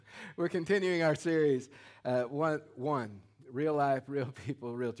We're continuing our series, one, real life, real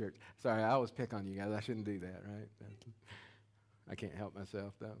people, real church. Sorry, I always pick on you guys. I shouldn't do that, right? I can't help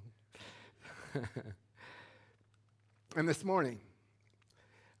myself, though. And this morning,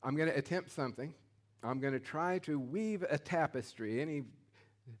 I'm going to attempt something. I'm going to try to weave a tapestry. Any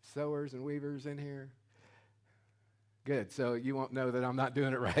sewers and weavers in here? Good, so you won't know that I'm not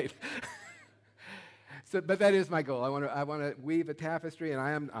doing it right. But that is my goal. I want to weave a tapestry, and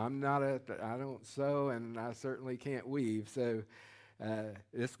I don't sew, and I certainly can't weave. So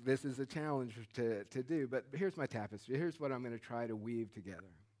this is a challenge to do. But here's my tapestry. Here's what I'm going to try to weave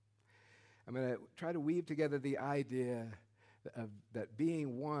together. I'm going to try to weave together the idea of that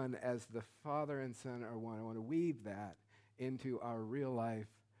being one as the Father and Son are one. I want to weave that into our real life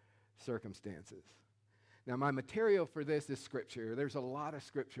circumstances. Now, my material for this is Scripture. There's a lot of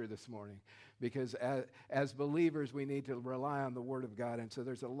Scripture this morning because as believers, we need to rely on the Word of God. And so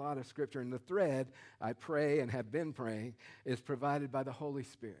there's a lot of Scripture. And the thread, I pray and have been praying, is provided by the Holy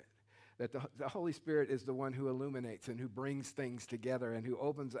Spirit. That the Holy Spirit is the one who illuminates and who brings things together and who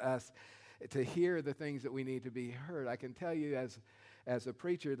opens us to hear the things that we need to be heard. I can tell you as a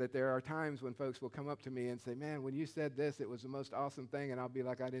preacher that there are times when folks will come up to me and say, man, when you said this, it was the most awesome thing. And I'll be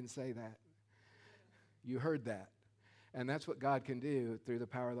like, I didn't say that. You heard that. And that's what God can do through the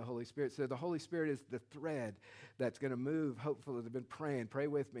power of the Holy Spirit. So the Holy Spirit is the thread that's going to move. Hopefully, they've been praying. Pray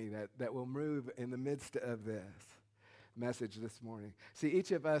with me that will move in the midst of this message this morning. See, each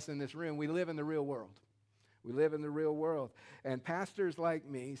of us in this room, we live in the real world. We live in the real world. And pastors like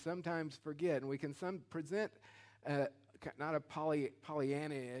me sometimes forget, and we can present not a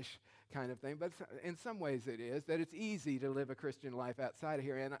Pollyanna-ish kind of thing, but in some ways it is, that it's easy to live a Christian life outside of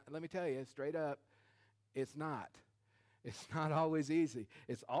here. And let me tell you, straight up, it's not. It's not always easy.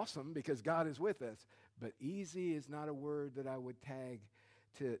 It's awesome because God is with us, but easy is not a word that I would tag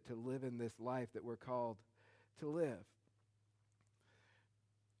to live in this life that we're called to live.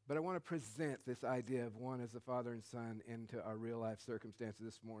 But I want to present this idea of one as the Father and Son into our real life circumstances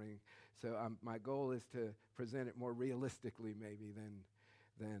this morning. So my goal is to present it more realistically maybe than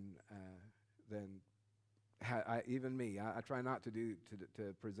even me. I try not to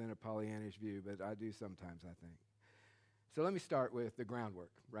present a Pollyannish view, but I do sometimes, I think. So let me start with the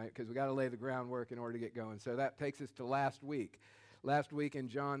groundwork, right? Because we got to lay the groundwork in order to get going. So that takes us to last week. Last week in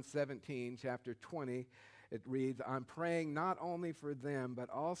John 17, chapter 20, it reads, I'm praying not only for them, but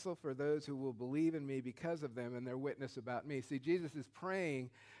also for those who will believe in me because of them and their witness about me. See, Jesus is praying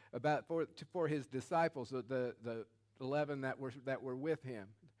for his disciples, the 11 that were with him.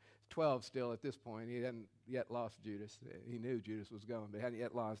 12 still at this point. He hadn't yet lost Judas. He knew Judas was going, but hadn't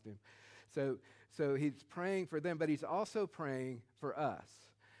yet lost him. So he's praying for them, but he's also praying for us.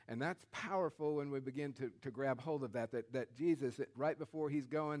 And that's powerful when we begin to grab hold of that Jesus, right before he's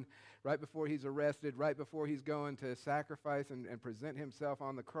arrested, right before he's going to sacrifice and present himself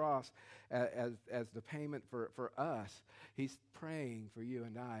on the cross as the payment for us, he's praying for you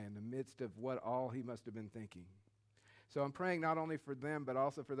and I in the midst of what all he must have been thinking. So I'm praying not only for them, but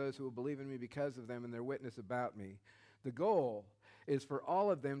also for those who will believe in me because of them and their witness about me. The goal is for all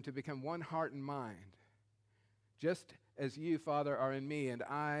of them to become one heart and mind, just as you, Father, are in me and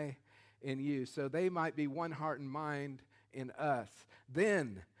I in you, so they might be one heart and mind in us.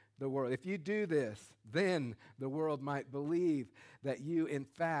 Then the world, if you do this, then the world might believe that you, in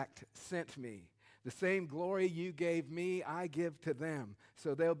fact, sent me. The same glory you gave me, I give to them,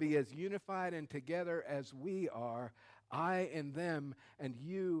 so they'll be as unified and together as we are, I in them and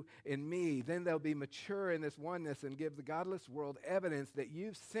you in me. Then they'll be mature in this oneness and give the godless world evidence that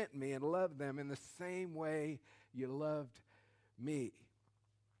you've sent me and loved them in the same way you loved me.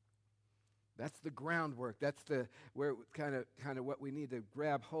 That's the groundwork. That's where kind of what we need to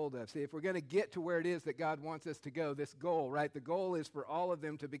grab hold of. See, if we're going to get to where it is that God wants us to go, this goal, right? The goal is for all of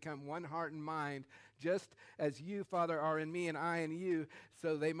them to become one heart and mind, just as you, Father, are in me and I in you,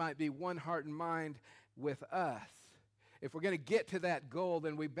 so they might be one heart and mind with us. If we're going to get to that goal,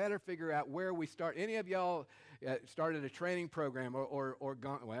 then we better figure out where we start. Any of y'all started a training program or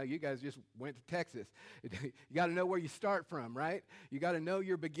gone, well, you guys just went to Texas. You got to know where you start from, right? You got to know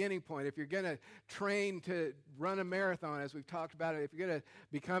your beginning point. If you're going to train to run a marathon, as we've talked about it, if you're going to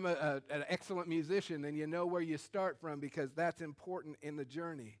become an excellent musician, then you know where you start from because that's important in the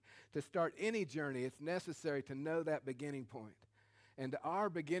journey. To start any journey, it's necessary to know that beginning point. And our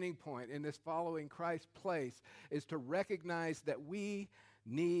beginning point in this following Christ place is to recognize that we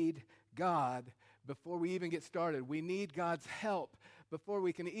need God before we even get started. We need God's help before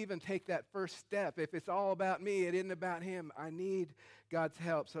we can even take that first step. If it's all about me, it isn't about him. I need God's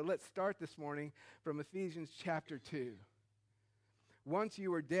help. So let's start this morning from Ephesians chapter 2. Once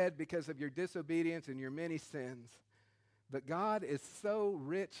you were dead because of your disobedience and your many sins. But God is so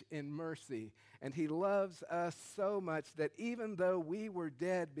rich in mercy, and he loves us so much that even though we were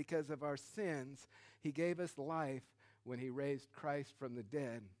dead because of our sins, he gave us life when he raised Christ from the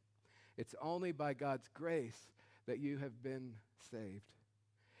dead. It's only by God's grace that you have been saved.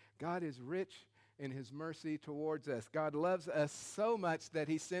 God is rich in his mercy towards us. God loves us so much that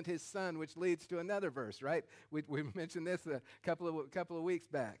he sent his son, which leads to another verse, right? We mentioned this a couple of weeks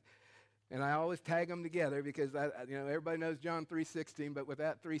back. And I always tag them together because everybody knows John 3:16, but with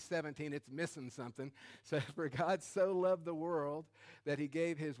that 3:17, it's missing something. So for God so loved the world that he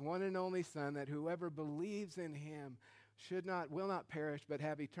gave his one and only Son, that whoever believes in him will not perish, but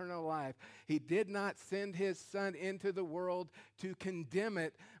have eternal life. He did not send his Son into the world to condemn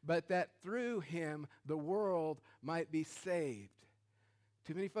it, but that through him the world might be saved.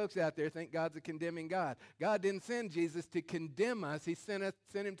 Too many folks out there think God's a condemning God. God didn't send Jesus to condemn us. He sent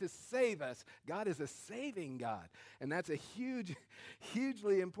him to save us. God is a saving God. And that's a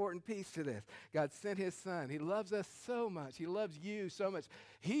hugely important piece to this. God sent his Son. He loves us so much. He loves you so much.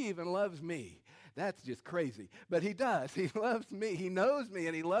 He even loves me. That's just crazy. But he does. He loves me. He knows me,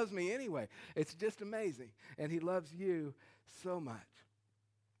 and he loves me anyway. It's just amazing. And he loves you so much.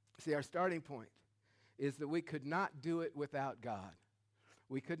 See, our starting point is that we could not do it without God.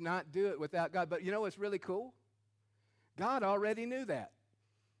 We could not do it without God. But you know what's really cool? God already knew that.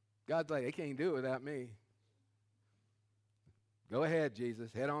 God's like, they can't do it without me. Go ahead,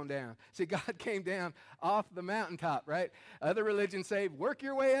 Jesus. Head on down. See, God came down off the mountaintop, right? Other religions say, work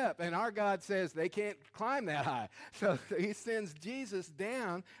your way up. And our God says they can't climb that high. So he sends Jesus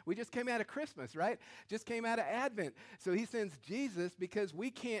down. We just came out of Christmas, right? Just came out of Advent. So he sends Jesus because we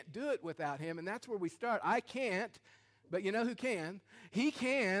can't do it without him. And that's where we start. I can't. But you know who can? He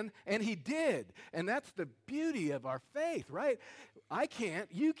can, and he did. And that's the beauty of our faith, right? I can't,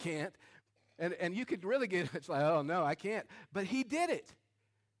 you can't. And you could really get, it's like, oh, no, I can't. But he did it.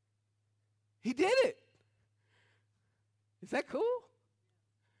 He did it. Is that cool?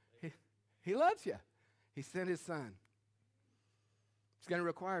 He loves you. He sent his Son. It's going to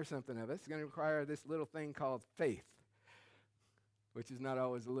require something of us. It's going to require this little thing called faith, which is not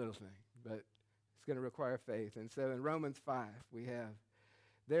always a little thing, but it's going to require faith. And so in Romans 5, we have,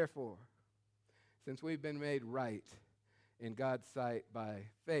 therefore, since we've been made right in God's sight by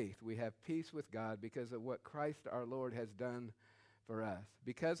faith, we have peace with God because of what Christ our Lord has done for us.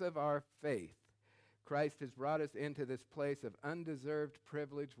 Because of our faith, Christ has brought us into this place of undeserved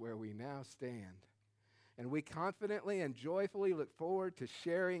privilege where we now stand. And we confidently and joyfully look forward to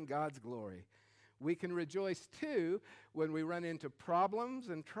sharing God's glory. We can rejoice, too, when we run into problems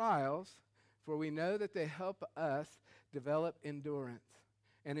and trials, for we know that they help us develop endurance.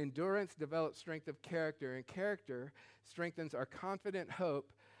 And endurance develops strength of character, and character strengthens our confident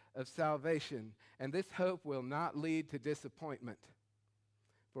hope of salvation. And this hope will not lead to disappointment.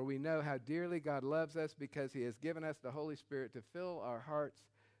 For we know how dearly God loves us because he has given us the Holy Spirit to fill our hearts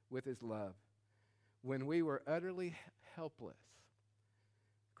with his love. When we were utterly helpless,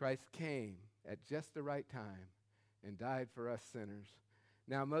 Christ came at just the right time and died for us sinners.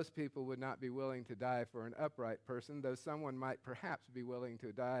 Now, most people would not be willing to die for an upright person, though someone might perhaps be willing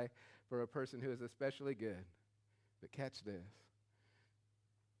to die for a person who is especially good. But catch this.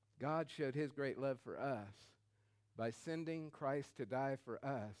 God showed his great love for us by sending Christ to die for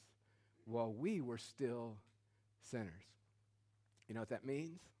us while we were still sinners. You know what that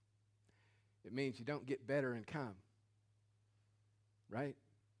means? It means you don't get better and come, right?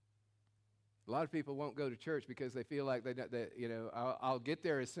 A lot of people won't go to church because they feel like I'll get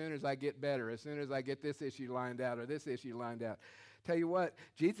there as soon as I get better, as soon as I get this issue lined out or this issue lined out. Tell you what,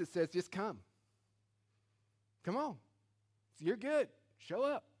 Jesus says, just come. Come on. You're good. Show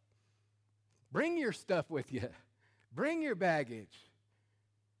up. Bring your stuff with you. Bring your baggage.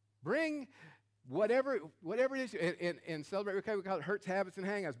 Bring whatever it is. In Celebrate Recovery, we call it hurts, habits, and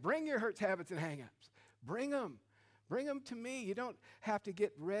hang-ups. Bring your hurts, habits, and hang-ups. Bring them. Bring them to me. You don't have to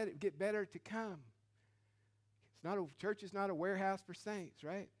get better to come. Church is not a warehouse for saints,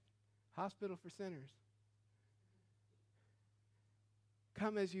 right? Hospital for sinners.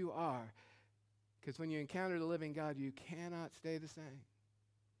 Come as you are. Because when you encounter the living God, you cannot stay the same.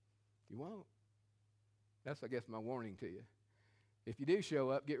 You won't. That's, I guess, my warning to you. If you do show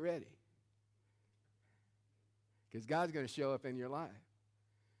up, get ready. Because God's going to show up in your life.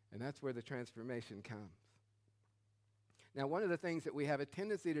 And that's where the transformation comes. Now, one of the things that we have a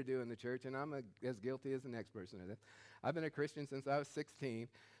tendency to do in the church, and I'm as guilty as the next person of this, I've been a Christian since I was 16.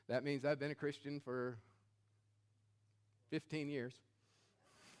 That means I've been a Christian for 15 years.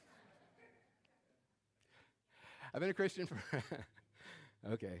 I've been a Christian for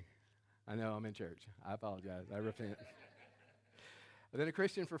Okay. I know I'm in church. I apologize. I repent. I've been a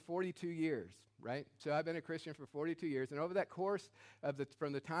Christian for 42 years, right? So I've been a Christian for 42 years. And over that course of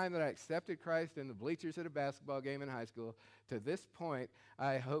from the time that I accepted Christ in the bleachers at a basketball game in high school to this point,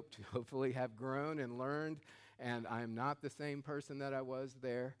 I hope to hopefully have grown and learned. And I'm not the same person that I was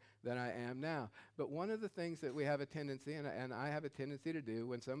there that I am now. But one of the things that we have a tendency, and I have a tendency to do,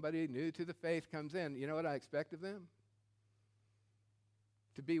 when somebody new to the faith comes in, you know what I expect of them?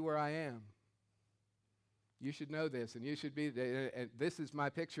 To be where I am. You should know this, and you should be, and this is my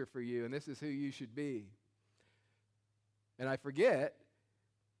picture for you, and this is who you should be. And I forget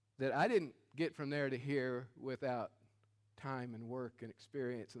that I didn't get from there to here without time and work and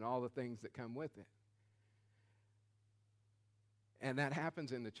experience and all the things that come with it. And that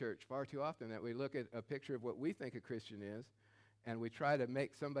happens in the church far too often, that we look at a picture of what we think a Christian is, and we try to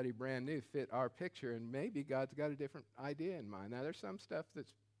make somebody brand new fit our picture, and maybe God's got a different idea in mind. Now, there's some stuff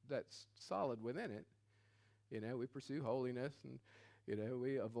that's solid within it. You know, we pursue holiness, and, you know,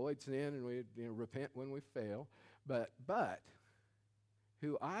 we avoid sin, and we repent when we fail. But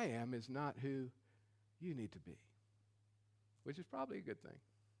who I am is not who you need to be, which is probably a good thing.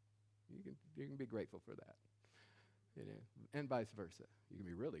 You can be grateful for that, you know, and vice versa. You can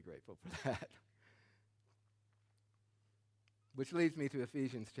be really grateful for that. Which leads me to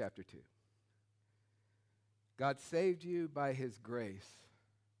Ephesians chapter 2. God saved you by his grace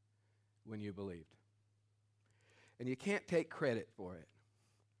when you believed. And you can't take credit for it.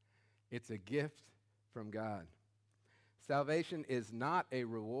 It's a gift from God. Salvation is not a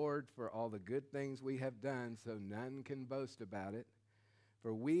reward for all the good things we have done, so none can boast about it.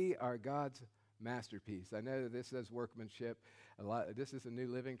 For we are God's masterpiece. I know that this says workmanship. This is a New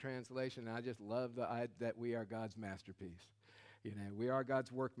Living Translation, and I just love that we are God's masterpiece. You know, we are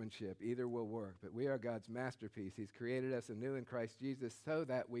God's workmanship. Either will work, but we are God's masterpiece. He's created us anew in Christ Jesus so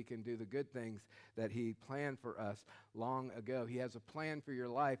that we can do the good things that he planned for us long ago. He has a plan for your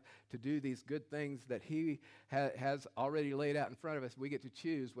life to do these good things that he has already laid out in front of us. We get to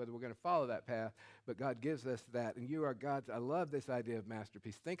choose whether we're going to follow that path, but God gives us that. And you are God's. I love this idea of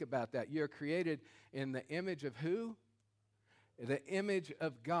masterpiece. Think about that. You're created in the image of who? The image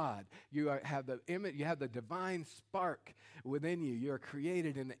of God. You have the divine spark within you. You are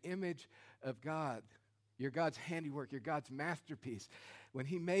created in the image of God. You're God's handiwork. You're God's masterpiece. When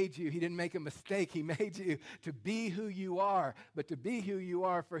he made you, he didn't make a mistake. He made you to be who you are, but to be who you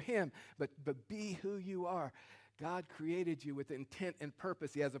are for him, but be who you are. God created you with intent and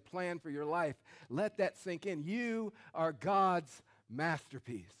purpose. He has a plan for your life. Let that sink in. You are God's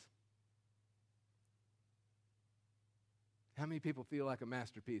masterpiece. How many people feel like a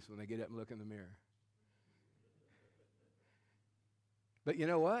masterpiece when they get up and look in the mirror? But you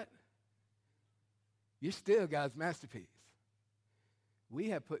know what? You're still God's masterpiece. We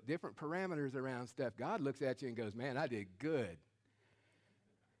have put different parameters around stuff. God looks at you and goes, man, I did good.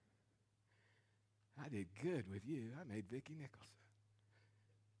 I did good with you. I made Vicki Nicholson.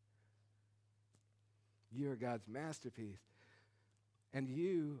 You are God's masterpiece. And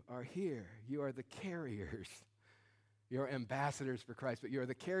you are here. You are the carriers. You're ambassadors for Christ, but you're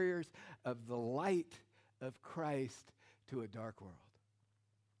the carriers of the light of Christ to a dark world.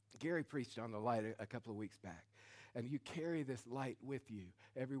 Gary preached on the light a couple of weeks back, and you carry this light with you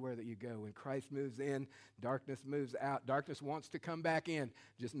everywhere that you go. When Christ moves in, darkness moves out. Darkness wants to come back in.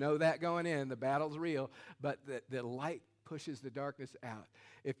 Just know that going in. The battle's real, but the light pushes the darkness out.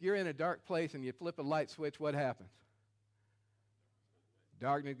 If you're in a dark place and you flip a light switch, what happens?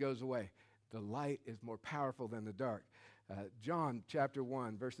 Darkness goes away. The light is more powerful than the dark. John chapter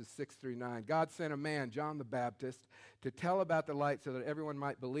 1, verses 6 through 9. God sent a man, John the Baptist, to tell about the light so that everyone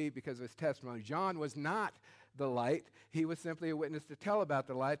might believe because of his testimony. John was not the light. He was simply a witness to tell about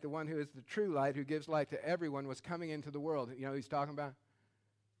the light. The one who is the true light, who gives light to everyone, was coming into the world. You know who he's talking about?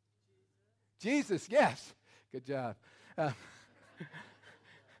 Jesus, yes. Good job. I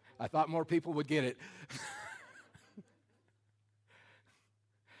thought more people would get it.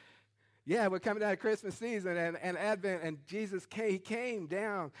 Yeah, we're coming down to Christmas season and Advent, and Jesus came. He came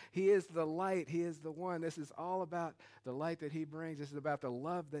down. He is the light. He is the one. This is all about the light that he brings. This is about the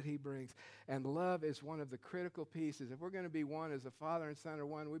love that he brings. And love is one of the critical pieces. If we're going to be one as a father and son are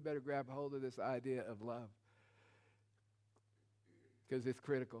one, we better grab hold of this idea of love because it's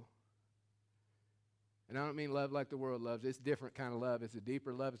critical. And I don't mean love like the world loves. It's a different kind of love. It's a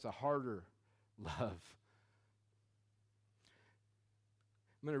deeper love. It's a harder love.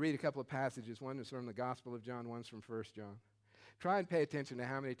 I'm going to read a couple of passages. One is from the Gospel of John, one's from 1 John. Try and pay attention to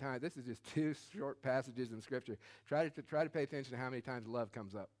how many times, this is just two short passages in Scripture. Try to pay attention to how many times love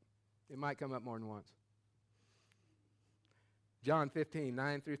comes up. It might come up more than once. John 15,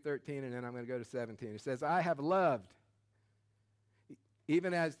 9 through 13, and then I'm going to go to 17. It says, I have loved,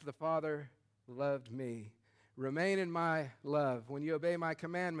 even as the Father loved me. Remain in my love. When you obey my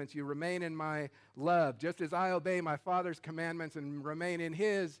commandments, you remain in my love, just as I obey my Father's commandments and remain in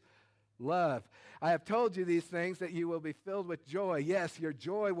his love. I have told you these things that you will be filled with joy. Yes, your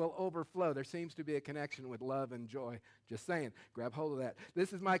joy will overflow. There seems to be a connection with love and joy. Just saying, grab hold of that.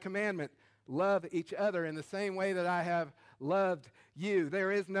 This is my commandment. Love each other in the same way that I have loved you.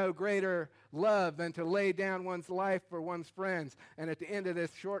 There is no greater love than to lay down one's life for one's friends. And at the end of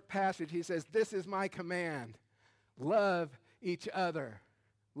this short passage, he says, this is my command. Love each other.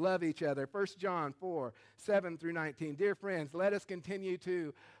 Love each other. 1 John 4, 7 through 19. Dear friends, let us continue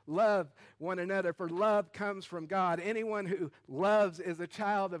to love one another, for love comes from God. Anyone who loves is a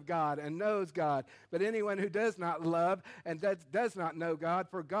child of God and knows God. But anyone who does not love and does not know God,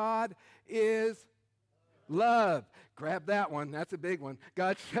 for God is love. Grab that one. That's a big one.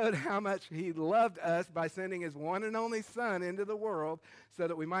 God showed how much he loved us by sending his one and only Son into the world so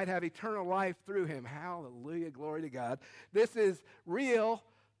that we might have eternal life through him. Hallelujah. Glory to God. This is real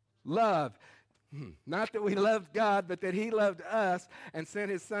love. Not that we loved God, but that he loved us and sent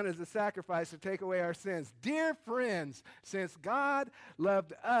his Son as a sacrifice to take away our sins. Dear friends, since God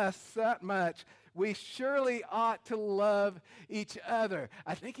loved us that much, we surely ought to love each other.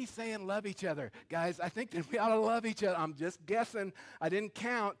 I think he's saying love each other. Guys, I think that we ought to love each other. I'm just guessing. I didn't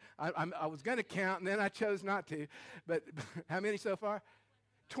count. I was going to count, and then I chose not to. But how many so far?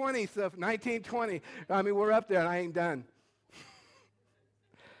 20, so 19, 20. I mean, we're up there, and I ain't done.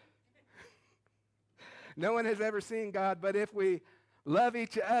 No one has ever seen God, but if we love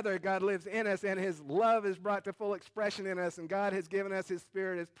each other, God lives in us, and his love is brought to full expression in us, and God has given us his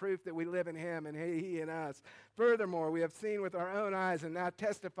Spirit as proof that we live in him and he in us. Furthermore, we have seen with our own eyes and now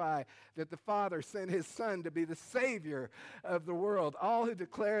testify that the Father sent his Son to be the Savior of the world. All who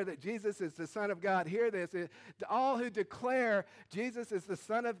declare that Jesus is the Son of God, hear this, all who declare Jesus is the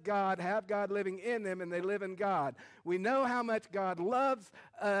Son of God have God living in them, and they live in God. We know how much God loves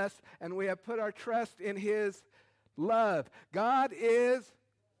us, and we have put our trust in his love. God is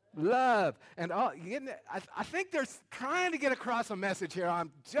love. And I think they're trying to get across a message here.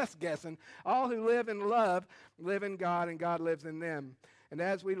 I'm just guessing. All who live in love live in God, and God lives in them. And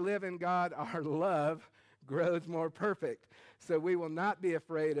as we live in God, our love grows more perfect. So we will not be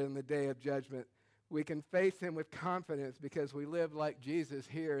afraid in the day of judgment. We can face him with confidence because we live like Jesus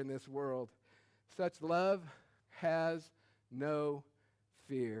here in this world. Such love has no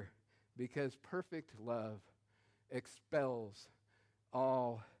fear, because perfect love expels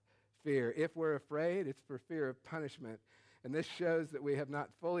all fear. If we're afraid, it's for fear of punishment. And this shows that we have not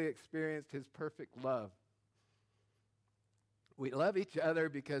fully experienced his perfect love. We love each other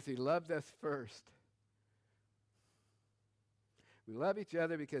because he loved us first. We love each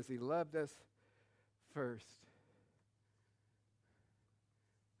other because he loved us first.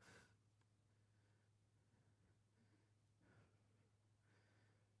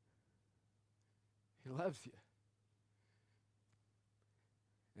 He loves you.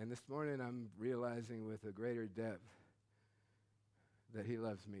 And this morning I'm realizing with a greater depth that he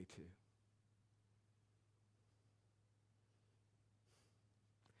loves me too.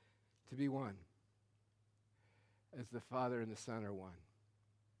 To be one, as the Father and the Son are one.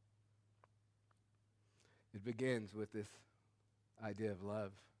 It begins with this idea of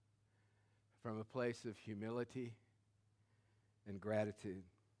love from a place of humility and gratitude.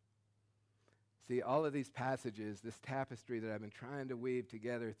 See, all of these passages, this tapestry that I've been trying to weave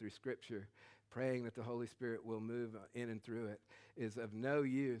together through Scripture, praying that the Holy Spirit will move in and through it, is of no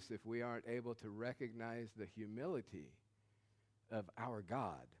use if we aren't able to recognize the humility of our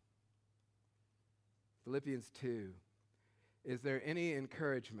God. Philippians 2, is there any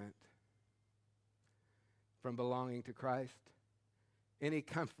encouragement from belonging to Christ? Any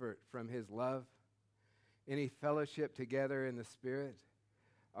comfort from his love? Any fellowship together in the Spirit?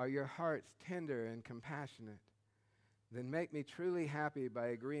 Are your hearts tender and compassionate? Then make me truly happy by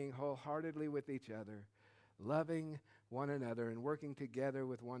agreeing wholeheartedly with each other, loving one another, and working together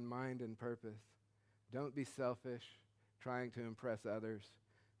with one mind and purpose. Don't be selfish, trying to impress others.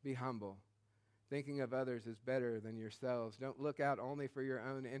 Be humble. Thinking of others is better than yourselves. Don't look out only for your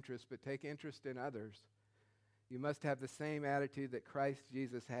own interests, but take interest in others. You must have the same attitude that Christ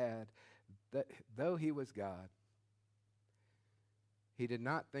Jesus had, that though he was God, he did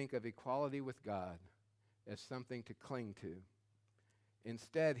not think of equality with God as something to cling to.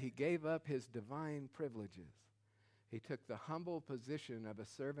 Instead, he gave up his divine privileges. He took the humble position of a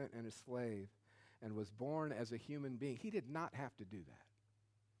servant and a slave and was born as a human being. He did not have to do that.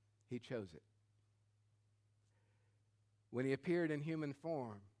 He chose it. When he appeared in human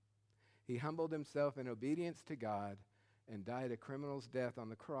form, he humbled himself in obedience to God and died a criminal's death on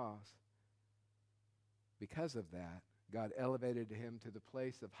the cross. Because of that, God elevated him to the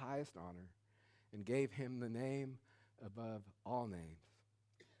place of highest honor and gave him the name above all names,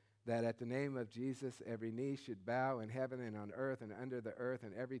 that at the name of Jesus every knee should bow in heaven and on earth and under the earth,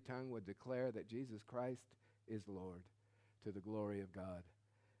 and every tongue would declare that Jesus Christ is Lord, to the glory of God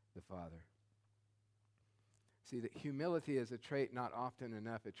the Father. See, that humility is a trait not often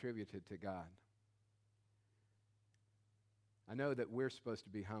enough attributed to God. I know that we're supposed to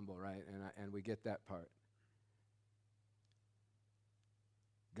be humble, right? And we get that part.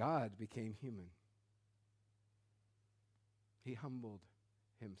 God became human. He humbled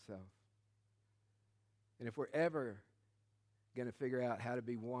himself. And if we're ever going to figure out how to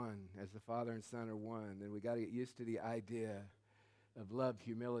be one, as the Father and Son are one, then we got to get used to the idea of love,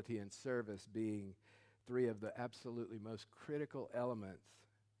 humility, and service being three of the absolutely most critical elements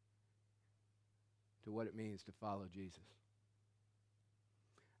to what it means to follow Jesus.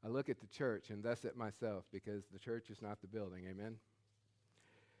 I look at the church and thus at myself, because the church is not the building, amen?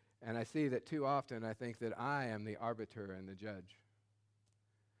 And I see that too often I think that I am the arbiter and the judge,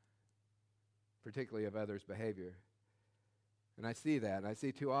 particularly of others' behavior. And I see that. And I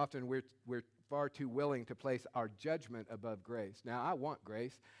see too often we're far too willing to place our judgment above grace. Now, I want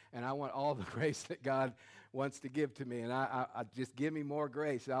grace, and I want all the grace that God wants to give to me. And I just give me more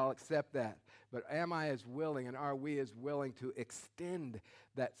grace. I'll accept that. But am I as willing, and are we as willing to extend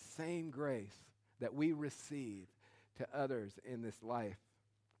that same grace that we receive to others in this life?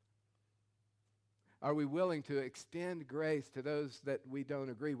 Are we willing to extend grace to those that we don't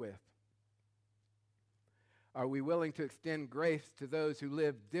agree with? Are we willing to extend grace to those who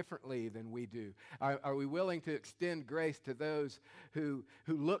live differently than we do? Are we willing to extend grace to those who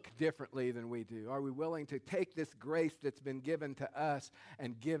look differently than we do? Are we willing to take this grace that's been given to us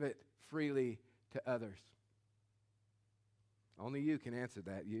and give it freely to others? Only you can answer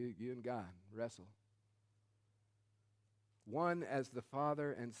that. You and God wrestle. One as the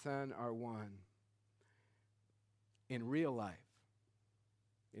Father and Son are one. In real life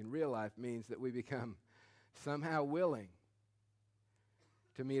means that we become somehow willing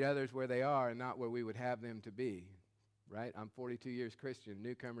to meet others where they are and not where we would have them to be, right? I'm 42 years Christian.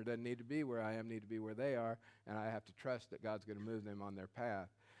 Newcomer doesn't need to be where I am, need to be where they are, and I have to trust that God's going to move them on their path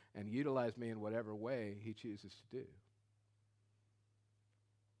and utilize me in whatever way he chooses to do.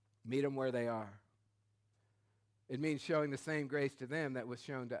 Meet them where they are. It means showing the same grace to them that was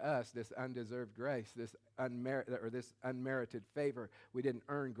shown to us, this undeserved grace, this unmerited favor. We didn't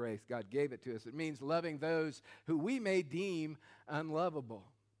earn grace. God gave it to us. It means loving those who we may deem unlovable.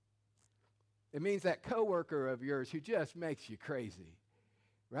 It means that coworker of yours who just makes you crazy,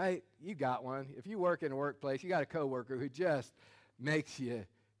 right? You got one. If you work in a workplace, you got a coworker who just makes you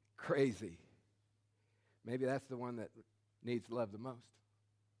crazy. Maybe that's the one that needs love the most.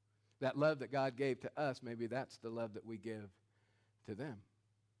 That love that God gave to us, maybe that's the love that we give to them.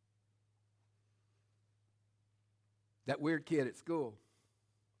 That weird kid at school.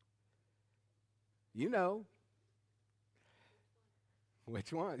 You know.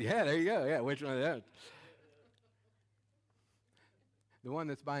 Which one? Yeah, there you go. Yeah, which one of those? The one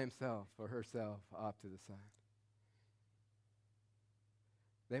that's by himself or herself off to the side.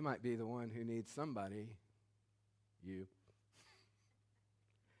 They might be the one who needs somebody, you,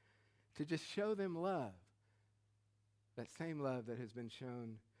 to just show them love, that same love that has been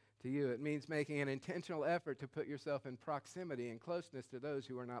shown to you. It means making an intentional effort to put yourself in proximity and closeness to those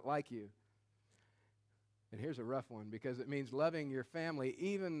who are not like you. And here's a rough one, because it means loving your family,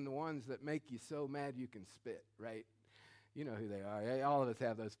 even the ones that make you so mad you can spit, right? You know who they are. All of us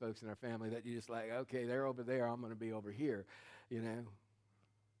have those folks in our family that you just like, okay, they're over there, I'm going to be over here, you know.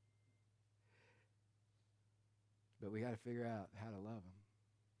 But we got to figure out how to love them.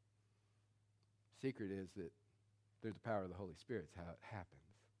 Secret is that through the power of the Holy Spirit is how it happens.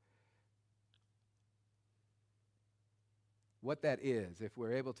 What that is, if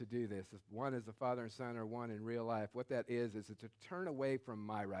we're able to do this, if one as the Father and Son are one in real life, what that is to turn away from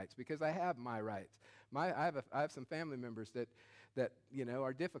my rights, because I have my rights. I have some family members that you know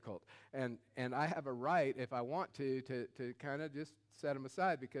are difficult, and I have a right, if I want to kind of just set them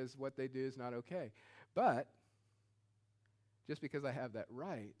aside because what they do is not okay. But just because I have that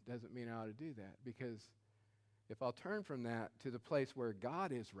right doesn't mean I ought to do that, because if I'll turn from that to the place where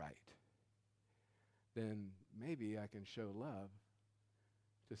God is right, then maybe I can show love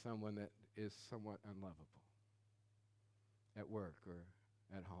to someone that is somewhat unlovable at work or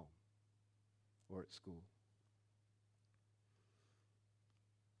at home or at school.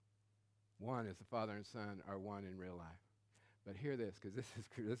 One is the Father and Son are one in real life. But hear this, because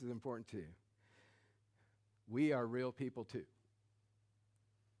this is important too. We are real people too.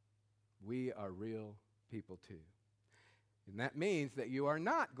 We are real people too. And that means that you are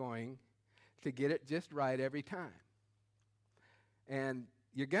not going to get it just right every time. And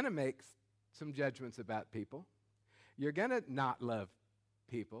you're going to make some judgments about people. You're going to not love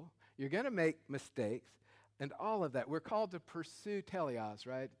people. You're going to make mistakes. And all of that. We're called to pursue teleos,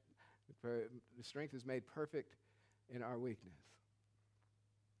 right? For the strength is made perfect in our weakness.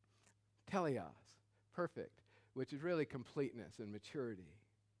 Teleos, perfect, which is really completeness and maturity.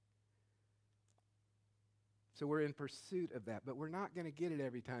 So we're in pursuit of that, but we're not going to get it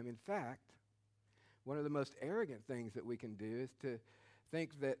every time. In fact, one of the most arrogant things that we can do is to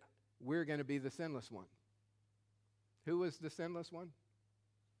think that we're going to be the sinless one. Who was the sinless one?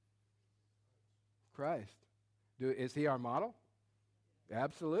 Christ. Is he our model?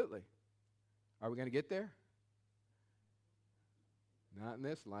 Absolutely. Are we going to get there? Not in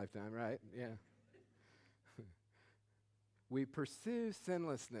this lifetime, right? Yeah. We pursue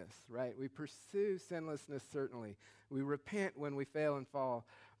sinlessness, right? We pursue sinlessness, certainly. We repent when we fail and fall,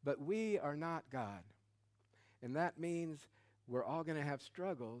 but we are not God. And that means we're all going to have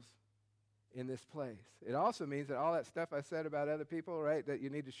struggles in this place. It also means that all that stuff I said about other people, right, that you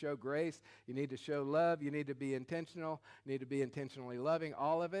need to show grace, you need to show love, you need to be intentional, you need to be intentionally loving,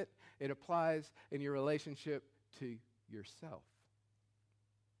 all of it, it applies in your relationship to yourself.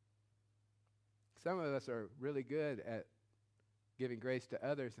 Some of us are really good at giving grace to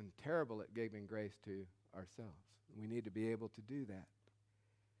others and terrible at giving grace to ourselves. We need to be able to do that.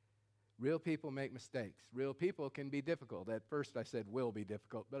 Real people make mistakes. Real people can be difficult. At first I said will be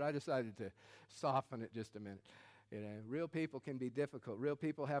difficult, but I decided to soften it just a minute. Real people can be difficult. Real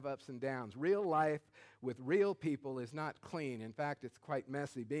people have ups and downs. Real life with real people is not clean. In fact, it's quite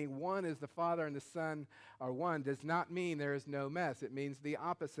messy. Being one as the Father and the Son are one does not mean there is no mess. It means the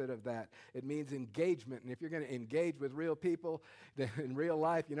opposite of that. It means engagement. And if you're going to engage with real people in real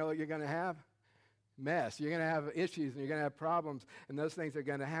life, you know what you're going to have? Mess. You're going to have issues and you're going to have problems, and those things are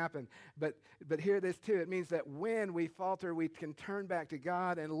going to happen. But hear this too. It means that when we falter, we can turn back to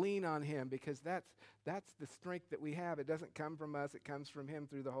God and lean on Him, because that's the strength that we have. It doesn't come from us. It comes from Him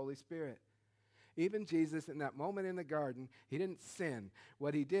through the Holy Spirit. Even Jesus, in that moment in the garden, He didn't sin.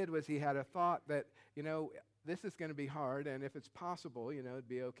 What He did was He had a thought that, this is going to be hard, and if it's possible, it'd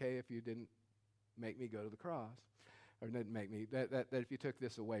be okay if you didn't make me go to the cross. Or didn't make me, that if you took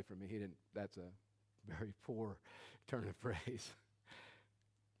this away from me, He didn't, that's a very poor turn of phrase.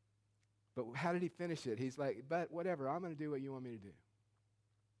 But how did He finish it? He's like, but whatever, I'm going to do what you want me to do.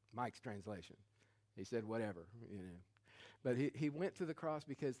 Mike's translation. He said, whatever, But he went to the cross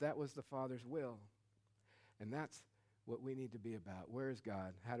because that was the Father's will. And that's what we need to be about. Where is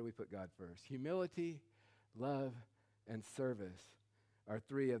God? How do we put God first? Humility, love, and service are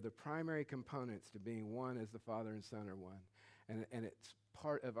three of the primary components to being one as the Father and Son are one. And it's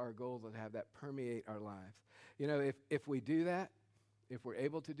part of our goal to have that permeate our lives. If we do that, if we're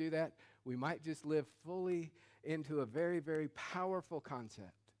able to do that, we might just live fully into a very, very powerful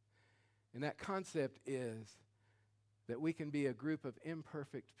concept. And that concept is that we can be a group of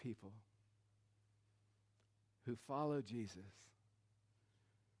imperfect people who follow Jesus.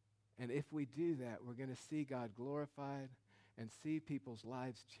 And if we do that, we're going to see God glorified and see people's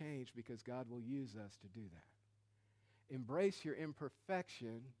lives change, because God will use us to do that. Embrace your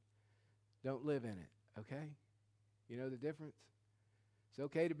imperfection. Don't live in it, okay? You know the difference? It's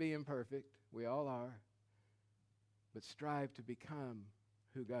okay to be imperfect. We all are. But strive to become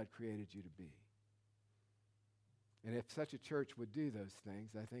who God created you to be. And if such a church would do those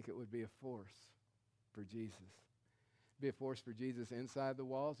things, I think it would be a force for Jesus. It'd be a force for Jesus inside the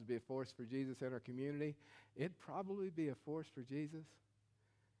walls. It'd be a force for Jesus in our community. It'd probably be a force for Jesus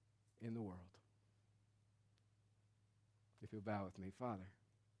in the world. If you'll bow with me, Father,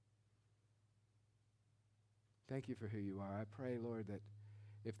 thank you for who you are. I pray, Lord, that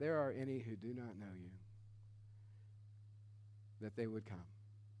if there are any who do not know you, that they would come,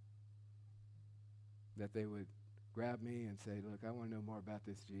 that they would grab me and say, look, I want to know more about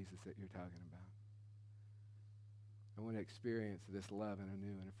this Jesus that you're talking about. I want to experience this love in a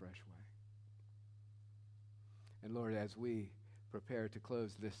new and a fresh way. And Lord, as we prepare to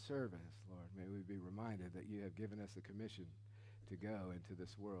close this service, Lord, may we be reminded that you have given us a commission to go into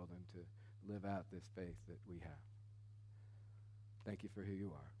this world and to live out this faith that we have. Thank you for who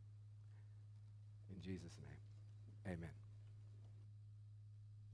you are. In Jesus' name, amen.